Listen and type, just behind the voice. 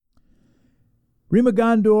Rima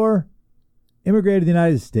Gondor immigrated to the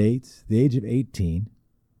United States at the age of 18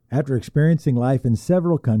 after experiencing life in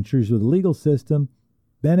several countries where the legal system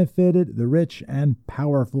benefited the rich and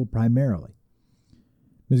powerful primarily.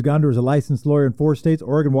 Ms. Gondor is a licensed lawyer in 4 states,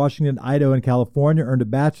 Oregon, Washington, Idaho, and California, earned a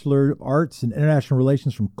Bachelor of Arts in International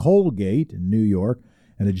Relations from Colgate in New York,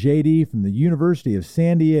 and a JD from the University of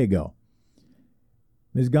San Diego.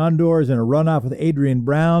 Ms. Gondor is in a runoff with Adrian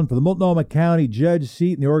Brown for the Multnomah County judge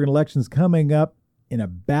seat in the Oregon elections coming up in a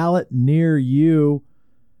ballot near you.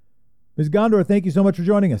 Ms. Gondor, thank you so much for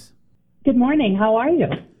joining us. Good morning. How are you?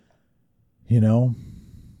 You know,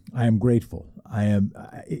 I am grateful. It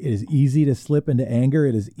is easy to slip into anger.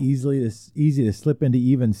 It is easy to slip into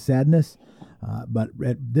even sadness. But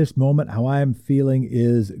at this moment, how I am feeling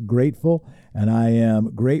is grateful. And I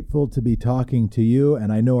am grateful to be talking to you.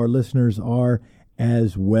 And I know our listeners are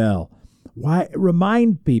as well.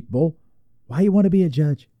 Remind people why you want to be a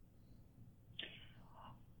judge.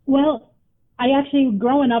 Well, I actually,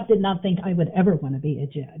 growing up, did not think I would ever want to be a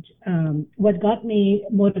judge. What got me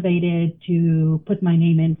motivated to put my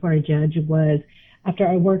name in for a judge was after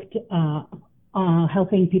I worked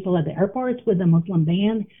helping people at the airports with the Muslim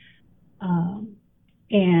ban,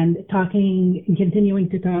 and continuing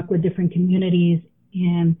to talk with different communities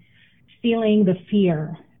and feeling the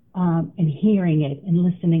fear and hearing it and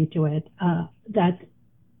listening to it, that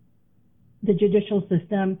the judicial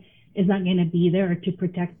system is not going to be there to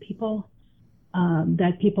protect people,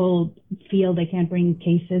 that people feel they can't bring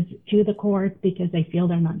cases to the court because they feel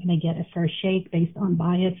they're not going to get a fair shake based on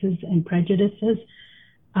biases and prejudices.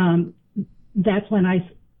 That's when I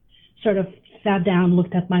sort of sat down,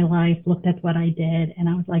 looked at my life, looked at what I did, and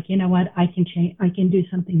I was like, you know what, I can change, I can do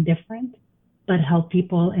something different, but help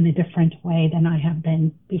people in a different way than I have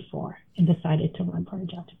been before, and decided to run for a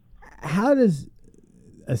judge. How does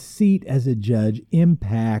a seat as a judge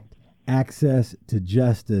impact access to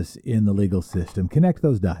justice in the legal system? Connect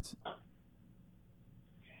those dots.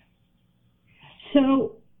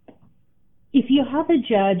 So if you have a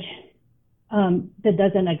judge that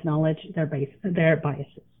doesn't acknowledge their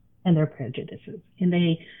biases and their prejudices, and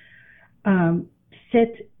they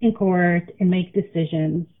sit in court and make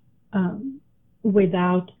decisions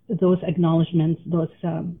without those acknowledgments, those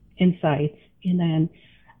insights, and then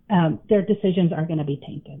their decisions are going to be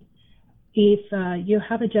tainted. If you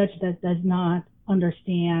have a judge that does not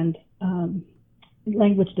understand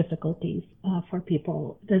language difficulties for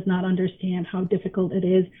people, does not understand how difficult it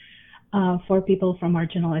is for people from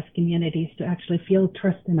marginalized communities to actually feel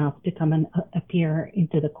trust enough to come and appear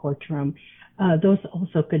into the courtroom, those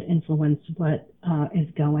also could influence what is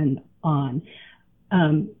going on.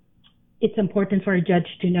 It's important for a judge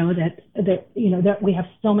to know that we have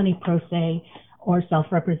so many pro se or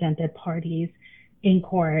self-represented parties in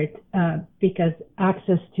court because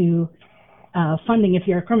access to funding, if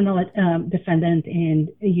you're a criminal defendant and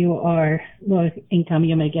you are low income,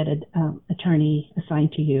 you may get an attorney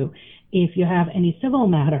assigned to you. If you have any civil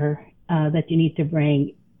matter that you need to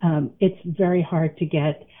bring, it's very hard to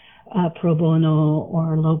get pro bono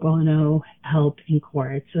or low bono help in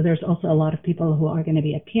court. So there's also a lot of people who are going to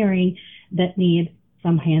be appearing that need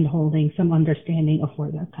some hand-holding, some understanding of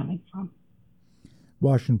where they're coming from.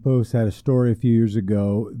 Washington Post had a story a few years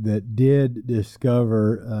ago that did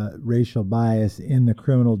discover racial bias in the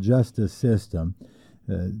criminal justice system.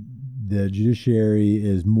 The judiciary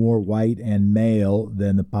is more white and male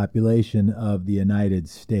than the population of the United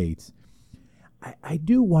States. I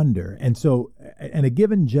do wonder, and a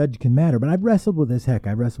given judge can matter, but I've wrestled with this. Heck,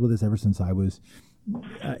 I've wrestled with this ever since I was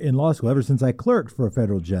in law school, ever since I clerked for a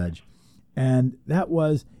federal judge. And that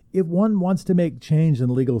was, if one wants to make change in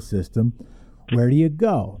the legal system, where do you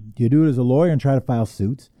go? Do you do it as a lawyer and try to file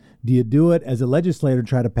suits? Do you do it as a legislator and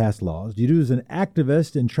try to pass laws? Do you do it as an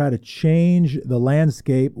activist and try to change the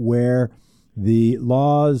landscape where the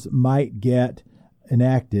laws might get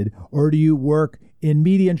enacted? Or do you work in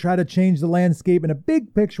media and try to change the landscape in a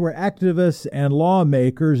big picture where activists and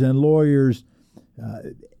lawmakers and lawyers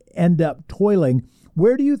end up toiling?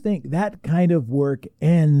 Where do you think that kind of work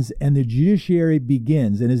ends and the judiciary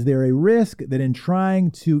begins? And is there a risk that in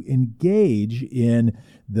trying to engage in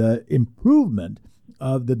the improvement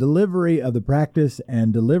of the delivery of the practice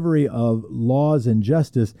and delivery of laws and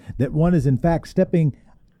justice, that one is in fact stepping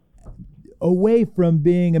away from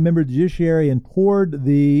being a member of the judiciary and toward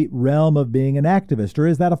the realm of being an activist? Or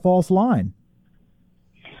is that a false line?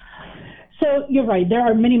 So you're right. There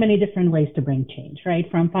are many, many different ways to bring change, right?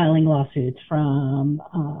 From filing lawsuits, from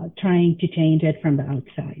trying to change it from the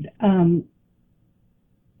outside.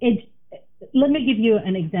 Let me give you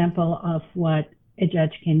an example of what a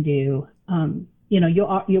judge can do.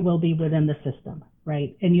 You will be within the system.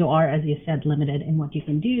 right? And you are, as you said, limited in what you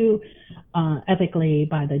can do ethically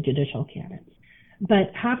by the judicial canons.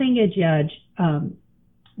 But having a judge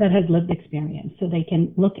that has lived experience, so they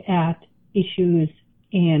can look at issues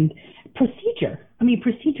and procedure. I mean,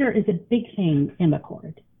 procedure is a big thing in the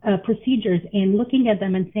court. Procedures, and looking at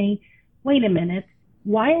them and saying, wait a minute,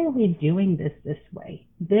 why are we doing this way?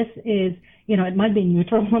 This is, it might be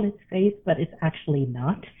neutral on its face, but it's actually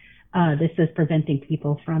not. This is preventing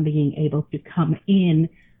people from being able to come in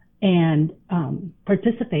and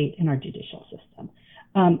participate in our judicial system.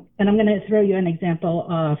 And I'm going to throw you an example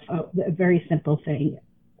of a very simple thing.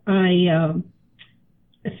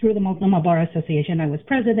 Through the Multnomah Bar Association, I was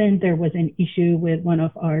president. There was an issue with one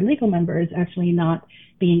of our legal members actually not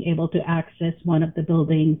being able to access one of the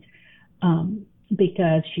buildings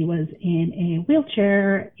because she was in a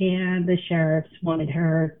wheelchair, and the sheriffs wanted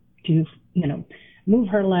her to, move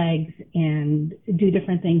her legs and do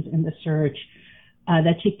different things in the search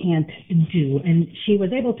that she can't do. And she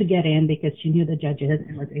was able to get in because she knew the judges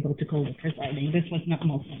and was able to go with presiding. This was not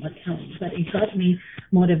Multnomah County, but it got me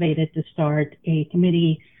motivated to start a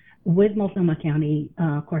committee with Multnomah County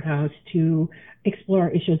Courthouse to explore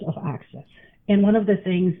issues of access. And one of the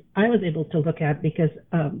things I was able to look at, because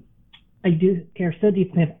I do care so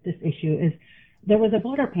deeply about this issue, is there was a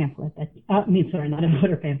voter pamphlet that, not a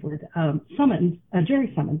voter pamphlet, summons, a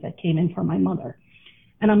jury summons that came in for my mother.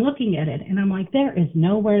 And I'm looking at it and I'm like, there is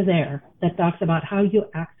nowhere there that talks about how you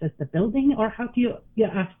access the building or how do you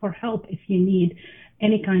ask for help if you need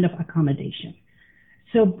any kind of accommodation.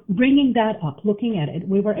 So bringing that up, looking at it,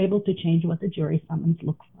 we were able to change what the jury summons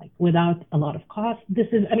looks like without a lot of cost. This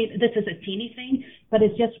is a teeny thing, but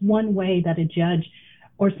it's just one way that a judge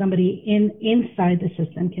or somebody inside the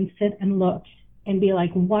system can sit and look and be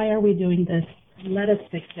like, why are we doing this? Let us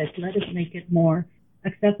fix it. Let us make it more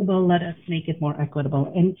accessible. Let us make it more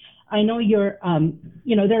equitable. And I know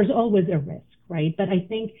there's always a risk, right? But I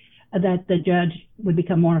think that the judge would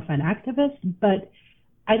become more of an activist, but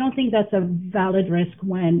I don't think that's a valid risk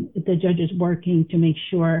when the judge is working to make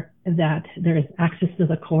sure that there is access to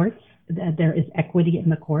the courts, that there is equity in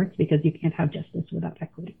the courts, because you can't have justice without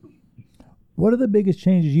equity. What are the biggest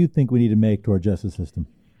changes you think we need to make to our justice system?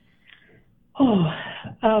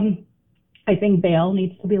 I think bail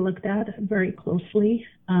needs to be looked at very closely.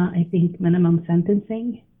 I think minimum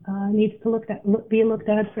sentencing needs to be looked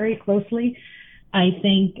at very closely. I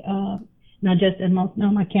think not just in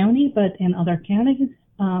Multnomah County, but in other counties,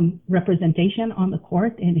 representation on the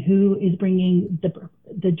court and who is bringing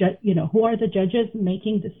who are the judges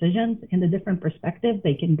making decisions and the different perspectives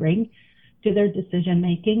they can bring to their decision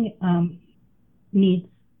making needs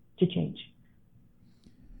to change.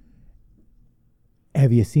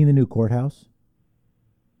 Have you seen the new courthouse?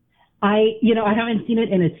 I haven't seen it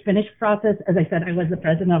in its finished process. As I said, I was the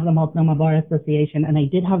president of the Multnomah Bar Association, and I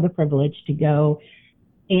did have the privilege to go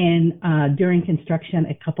in during construction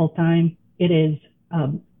a couple times. It is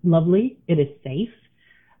lovely. It is safe.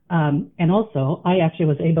 And also, I actually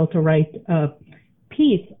was able to write a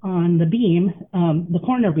piece on the beam, the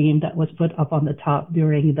corner beam that was put up on the top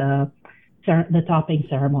during the topping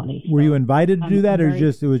ceremony. Were you invited to do that, or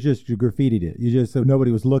it was just you graffitied it? You just, so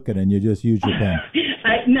nobody was looking and you just used your pen?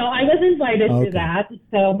 No, I was invited to that.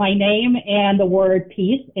 So my name and the word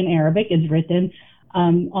peace in Arabic is written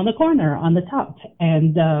on the corner, on the top.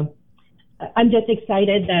 And I'm just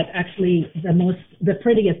excited that actually the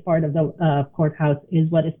prettiest part of the courthouse is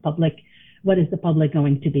what is the public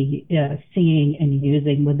going to be seeing and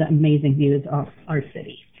using with the amazing views of our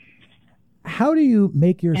city. How do you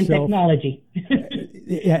make yourself... And technology.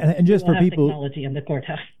 Yeah, and just for people... technology in the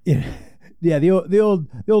courthouse. Yeah, the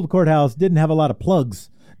old courthouse didn't have a lot of plugs.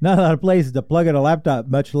 Not a lot of places to plug in a laptop,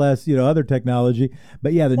 much less, other technology.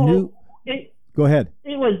 But yeah, go ahead.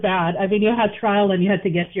 It was bad. I mean, you had trial and you had to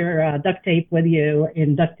get your duct tape with you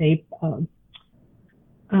and duct tape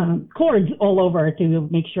cords all over to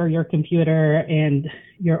make sure your computer and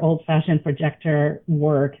your old-fashioned projector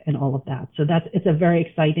work and all of that. So it's a very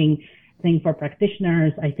exciting thing for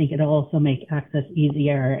practitioners. I think it'll also make access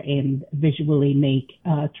easier and visually make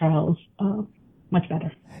trials much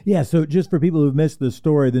better. Yeah, so just for people who've missed the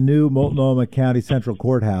story, the new Multnomah County Central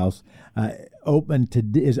Courthouse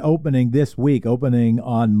is opening this week, opening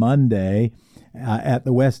on Monday at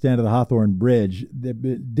the west end of the Hawthorne Bridge.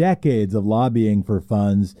 Decades of lobbying for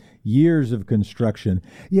funds, years of construction.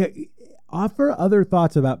 Yeah, Offer other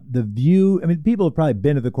thoughts about the view. I mean, people have probably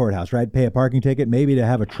been to the courthouse, right? Pay a parking ticket, maybe to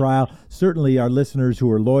have a trial. Certainly our listeners who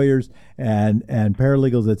are lawyers and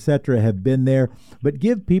paralegals, et cetera, have been there. But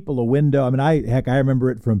give people a window. I mean, I remember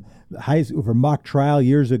it from from mock trial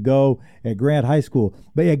years ago at Grant High School.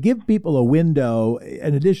 But yeah, give people a window,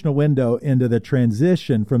 an additional window into the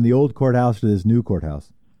transition from the old courthouse to this new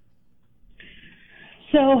courthouse.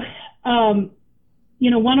 So,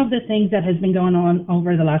 one of the things that has been going on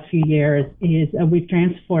over the last few years is we've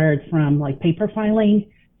transferred from like paper filing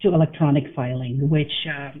to electronic filing, which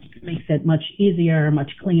makes it much easier,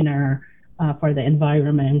 much cleaner for the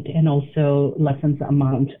environment, and also lessens the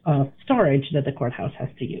amount of storage that the courthouse has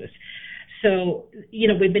to use. So,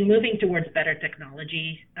 we've been moving towards better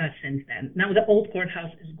technology since then. Now, the old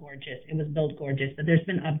courthouse is gorgeous. It was built gorgeous, but there's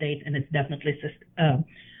been updates, and it's definitely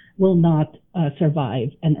will not survive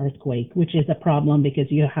an earthquake, which is a problem because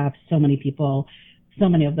you have so many people, so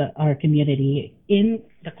many of our community in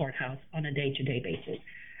the courthouse on a day-to-day basis.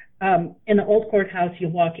 In the old courthouse, you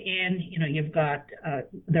walk in, you've got,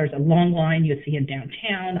 there's a long line you see in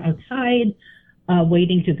downtown outside,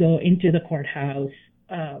 waiting to go into the courthouse,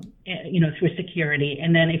 through security.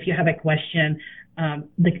 And then if you have a question,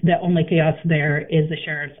 the only chaos there is the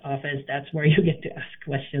sheriff's office. That's where you get to ask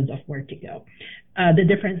questions of where to go. The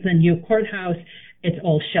difference in new courthouse, it's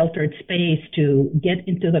all sheltered space. To get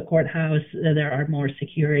into the courthouse, there are more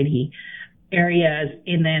security areas.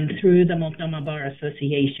 And then through the Multnomah Bar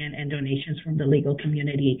Association and donations from the legal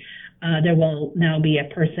community, there will now be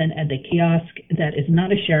a person at the kiosk that is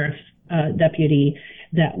not a sheriff's deputy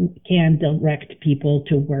that can direct people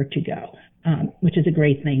to where to go, which is a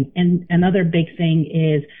great thing. And another big thing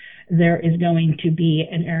is there is going to be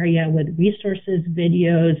an area with resources,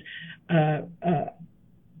 videos,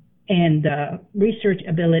 and research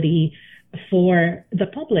ability for the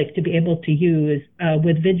public to be able to use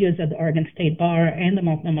with videos that the Oregon State Bar and the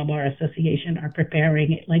Multnomah Bar Association are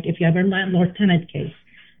preparing. Like if you have a landlord-tenant case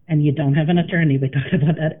and you don't have an attorney, we talked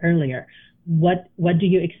about that earlier, what do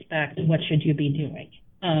you expect? What should you be doing?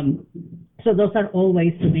 So those are all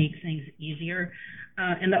ways to make things easier.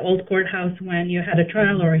 In the old courthouse, when you had a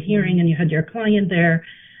trial or a hearing and you had your client there,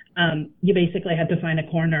 you basically had to find a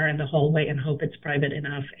corner in the hallway and hope it's private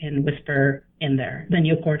enough and whisper in there. The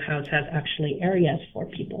new courthouse has actually areas for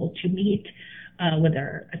people to meet with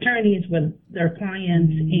their attorneys, with their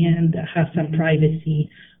clients, and have some privacy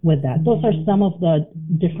with that. Those are some of the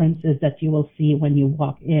differences that you will see when you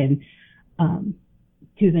walk in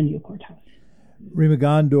to the new courthouse. Rima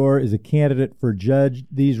Gondor is a candidate for judge.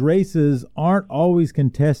 These races aren't always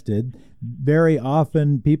contested. Very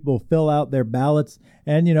often people fill out their ballots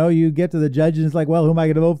and, you get to the judge and it's like, well, who am I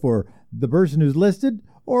going to vote for? The person who's listed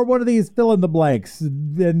or one of these fill in the blanks?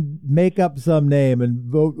 Then make up some name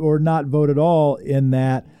and vote or not vote at all in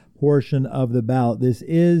that portion of the ballot. This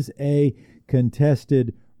is a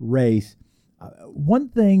contested race. One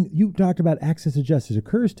thing you talked about, access to justice,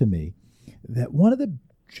 occurs to me that one of the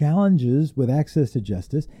challenges with access to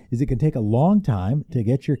justice is it can take a long time to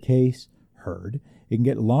get your case heard. It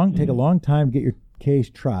can take a long time to get your case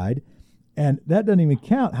tried, and that doesn't even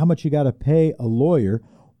count how much you got to pay a lawyer.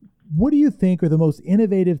 What do you think are the most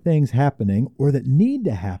innovative things happening or that need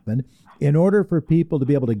to happen in order for people to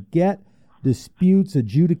be able to get disputes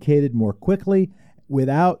adjudicated more quickly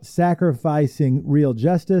without sacrificing real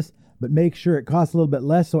justice, but make sure it costs a little bit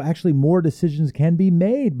less so actually more decisions can be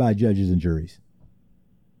made by judges and juries?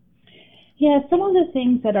 Yeah, some of the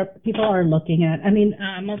things that people are looking at. I mean,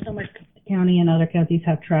 Multnomah County and other counties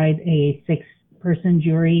have tried a 6-person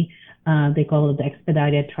jury. They call it the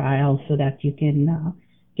expedited trial, so that you can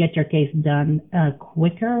get your case done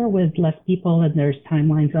quicker with less people, and there's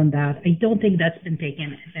timelines on that. I don't think that's been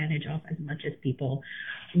taken advantage of as much as people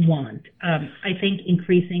want. I think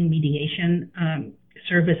increasing mediation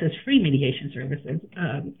services, free mediation services,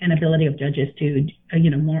 and ability of judges to,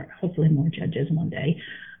 hopefully more judges one day,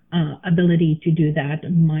 ability to do that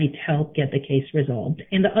might help get the case resolved.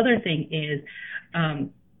 And the other thing is,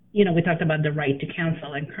 we talked about the right to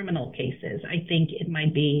counsel in criminal cases. I think it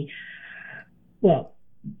might be,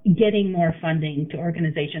 getting more funding to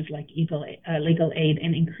organizations like Legal Aid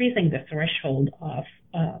and increasing the threshold of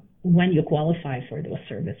when you qualify for those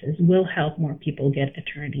services will help more people get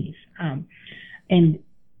attorneys. And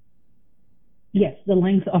yes, the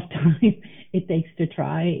length of time it takes to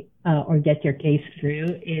try or get your case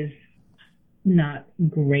through is not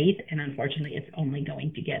great. And unfortunately, it's only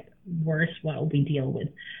going to get worse while we deal with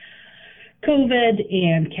COVID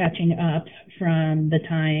and catching up from the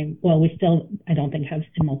time, I don't think have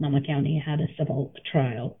in Multnomah County had a civil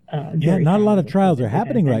trial. Not a lot of trials are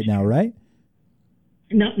happening right now, right?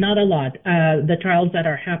 Not a lot. The trials that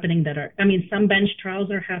are happening some bench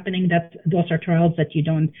trials are happening. Those are trials that you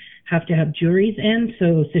don't have to have juries in.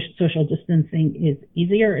 So social distancing is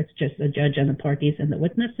easier. It's just the judge and the parties and the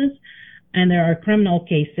witnesses. And there are criminal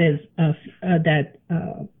cases that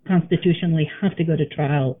constitutionally have to go to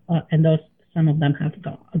trial, and some of them have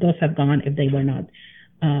gone. Those have gone if they were not,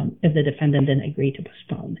 if the defendant didn't agree to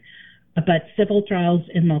postpone. But civil trials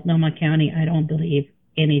in Multnomah County, I don't believe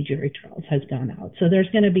any jury trials has gone out. So there's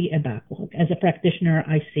going to be a backlog. As a practitioner,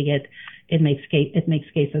 I see it. It makes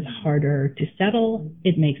cases harder to settle.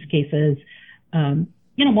 It makes cases,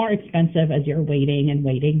 more expensive as you're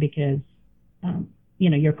waiting because,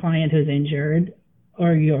 your client who's injured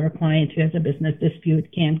or your client who has a business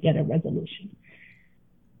dispute can't get a resolution.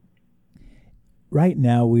 Right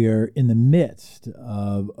now, we are in the midst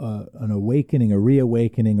of a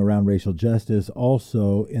reawakening around racial justice,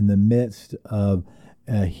 also in the midst of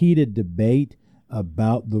a heated debate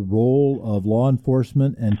about the role of law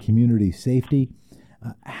enforcement and community safety.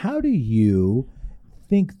 How do you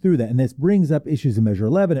think through that? And this brings up issues of Measure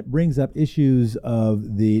 11. It brings up issues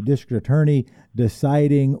of the district attorney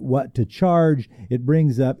deciding what to charge. It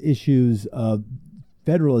brings up issues of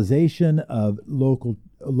federalization of local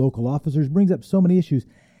officers, brings up so many issues.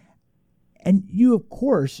 And you, of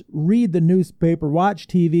course, read the newspaper, watch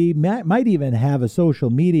TV, might even have a social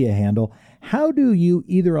media handle. How do you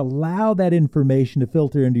either allow that information to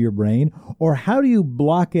filter into your brain, or how do you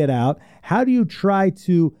block it out? How do you try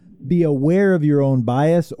to be aware of your own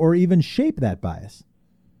bias or even shape that bias?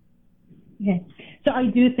 Okay. So I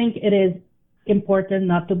do think it is important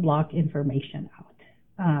not to block information out.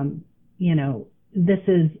 This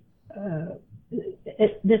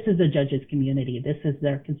is a judge's community. This is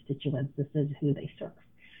their constituents. This is who they serve.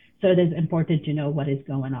 So it is important to know what is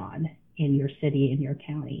going on in your city, in your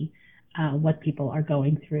county, what people are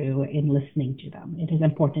going through, and listening to them. It is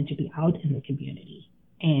important to be out in the community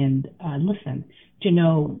and listen, to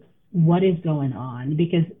know what is going on,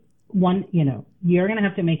 because you're going to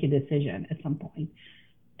have to make a decision at some point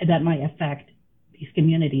that might affect these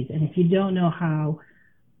communities. And if you don't know how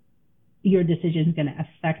your decision is going to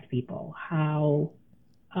affect people,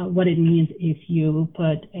 what it means if you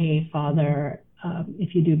put a father,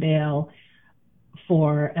 if you do bail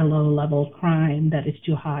for a low-level crime that is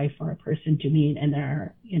too high for a person to meet, and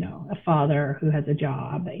they're, a father who has a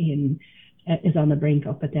job and is on the brink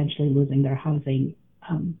of potentially losing their housing,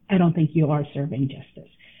 I don't think you are serving justice.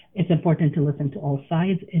 It's important to listen to all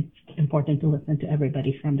sides. It's important to listen to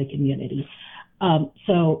everybody from the community.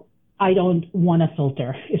 So I don't want to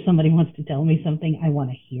filter. If somebody wants to tell me something, I want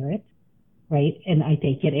to hear it, right? And I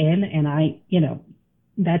take it in, and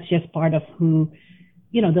that's just part of who,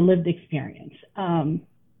 the lived experience. Our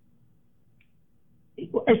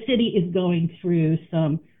city is going through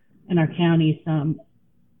in our county, some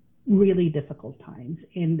really difficult times.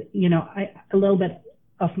 And, a little bit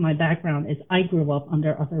of my background is I grew up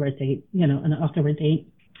under authoritarian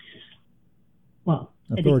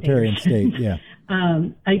state, yeah.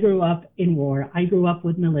 I grew up in war. I grew up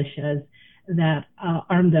with militias that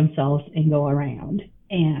arm themselves and go around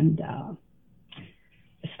and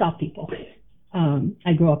stop people.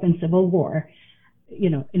 I grew up in civil war,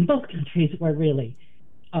 in both countries where really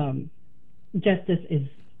justice is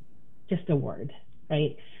just a word,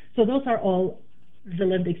 right? So those are all the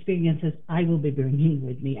lived experiences I will be bringing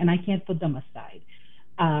with me, and I can't put them aside.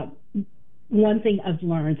 One thing I've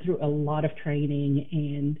learned through a lot of training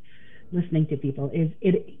and listening to people is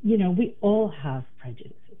we all have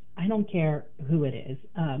prejudices. I don't care who it is.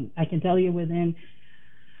 I can tell you within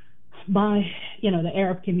the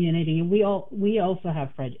Arab community, we also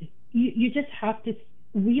have prejudice. You just have to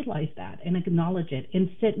realize that and acknowledge it, and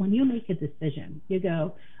when you make a decision, you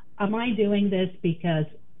go, am I doing this because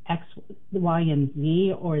X, Y, and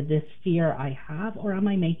Z, or this fear I have, or am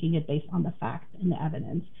I making it based on the facts and the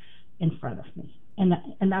evidence in front of me? And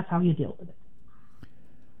that's how you deal with it.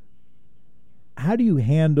 How do you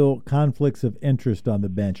handle conflicts of interest on the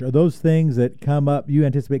bench? Are those things that come up, you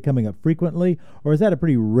anticipate coming up frequently, or is that a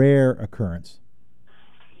pretty rare occurrence?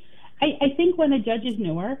 I think when a judge is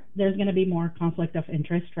newer, there's going to be more conflict of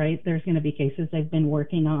interest, right? There's going to be cases they've been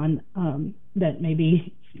working on that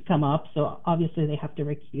maybe come up, so obviously they have to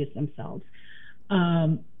recuse themselves.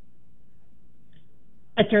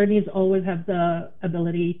 Attorneys always have the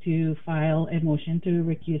ability to file a motion to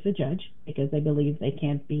recuse a judge because they believe they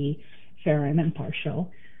can't be fair and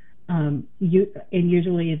impartial. And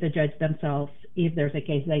usually the judge themselves, if there's a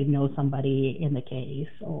case, they know somebody in the case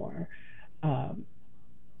or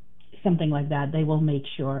something like that, they will make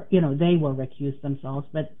sure, they will recuse themselves.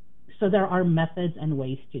 But so there are methods and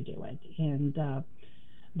ways to do it. And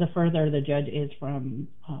the further the judge is from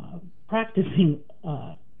practicing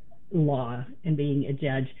law and being a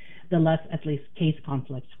judge, the less at least case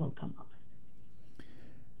conflicts will come up.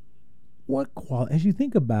 As you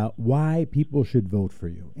think about why people should vote for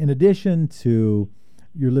you, in addition to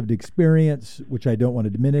your lived experience, which I don't want to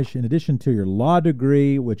diminish, in addition to your law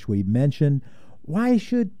degree, which we mentioned, why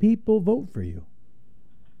should people vote for you?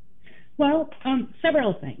 Well,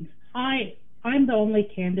 several things. I'm the only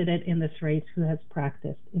candidate in this race who has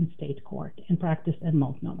practiced in state court and practiced in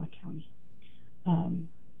Multnomah County. I'm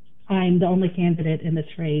the only candidate in this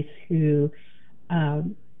race who has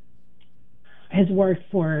worked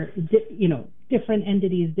for, different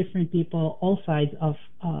entities, different people, all sides of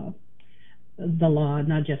the law,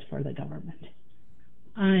 not just for the government.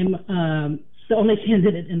 I'm the only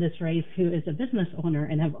candidate in this race who is a business owner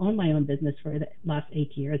and have owned my own business for the last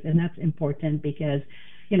 8 years, and that's important because,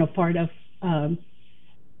 part of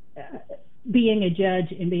being a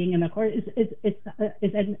judge and being in the court it's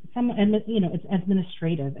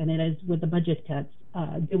administrative, and it is with the budget cuts,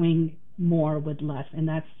 doing more with less, and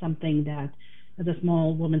that's something that, as a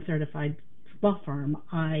small woman certified law firm,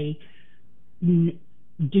 I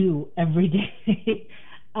do every day.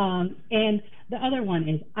 And the other one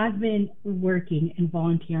is I've been working and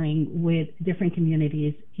volunteering with different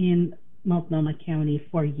communities in Multnomah County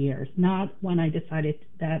for years, not when I decided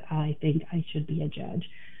that I think I should be a judge,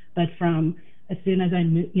 but from as soon as I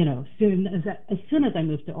moved, as soon as I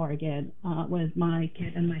moved to Oregon with my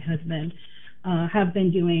kid and my husband, have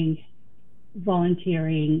been doing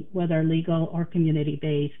volunteering, whether legal or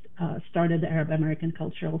community-based, started the Arab American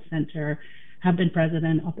Cultural Center, have been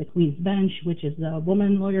president of the Queen's Bench, which is the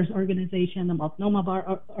women lawyers organization, the Multnomah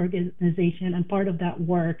Bar organization, and part of that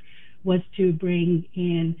work was to bring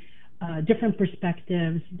in different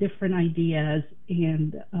perspectives, different ideas,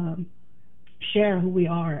 and share who we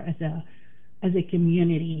are as a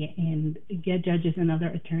community, and get judges and other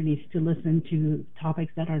attorneys to listen to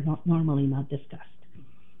topics that are normally not discussed.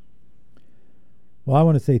 Well, I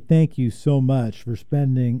want to say thank you so much for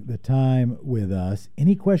spending the time with us.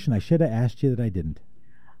 Any question I should have asked you that I didn't?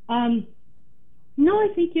 No, I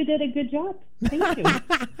think you did a good job. Thank you.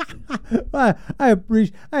 I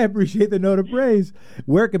appreciate the note of praise.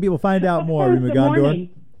 Where can people find out more, Rima Gondor?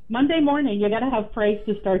 Monday morning, you got to have praise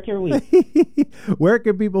to start your week. Where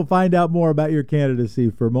can people find out more about your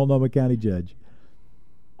candidacy for Multnomah County Judge?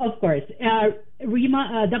 Of course.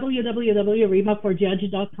 Rima,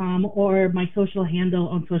 www.rimaforjudge.com, or my social handle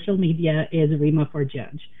on social media is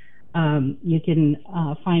Rima4Judge. You can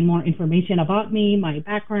find more information about me, my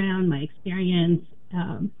background, my experience,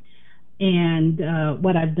 and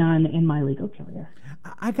what I've done in my legal career.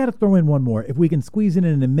 I got to throw in one more. If we can squeeze in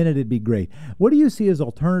a minute, it'd be great. What do you see as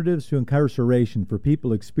alternatives to incarceration for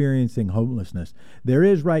people experiencing homelessness? There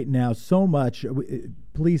is right now so much.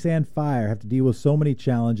 Police and fire have to deal with so many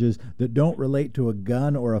challenges that don't relate to a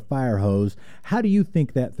gun or a fire hose. How do you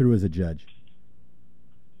think that through as a judge?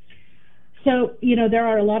 So, there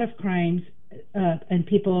are a lot of crimes and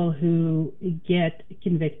people who get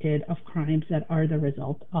convicted of crimes that are the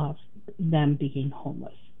result of them being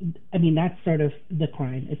homeless. I mean, that's sort of the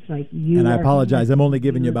crime. It's like you. And I apologize. I'm only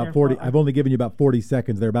giving you about 40. I've only given you about 40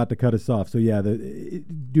 seconds. They're about to cut us off. So yeah,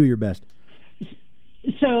 do your best.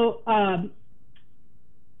 So,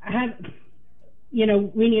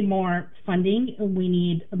 we need more funding. We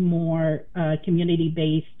need more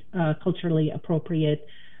community-based, culturally appropriate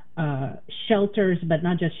shelters, but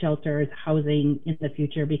not just shelters, housing in the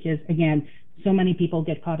future. Because again, so many people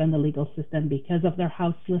get caught in the legal system because of their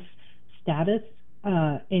houseless status.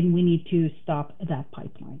 And we need to stop that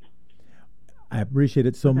pipeline. I appreciate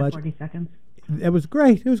it so much. 40 seconds. It was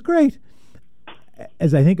great. It was great.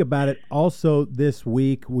 As I think about it, also this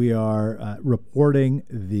week we are reporting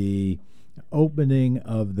the opening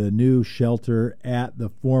of the new shelter at the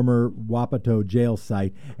former Wapato jail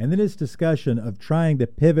site, and then this discussion of trying to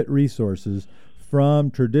pivot resources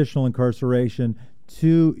from traditional incarceration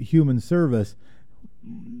to human service.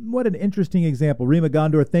 What an interesting example. Rima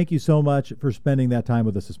Gondor, thank you so much for spending that time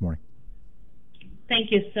with us this morning.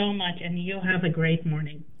 Thank you so much, and you have a great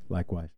morning. Likewise.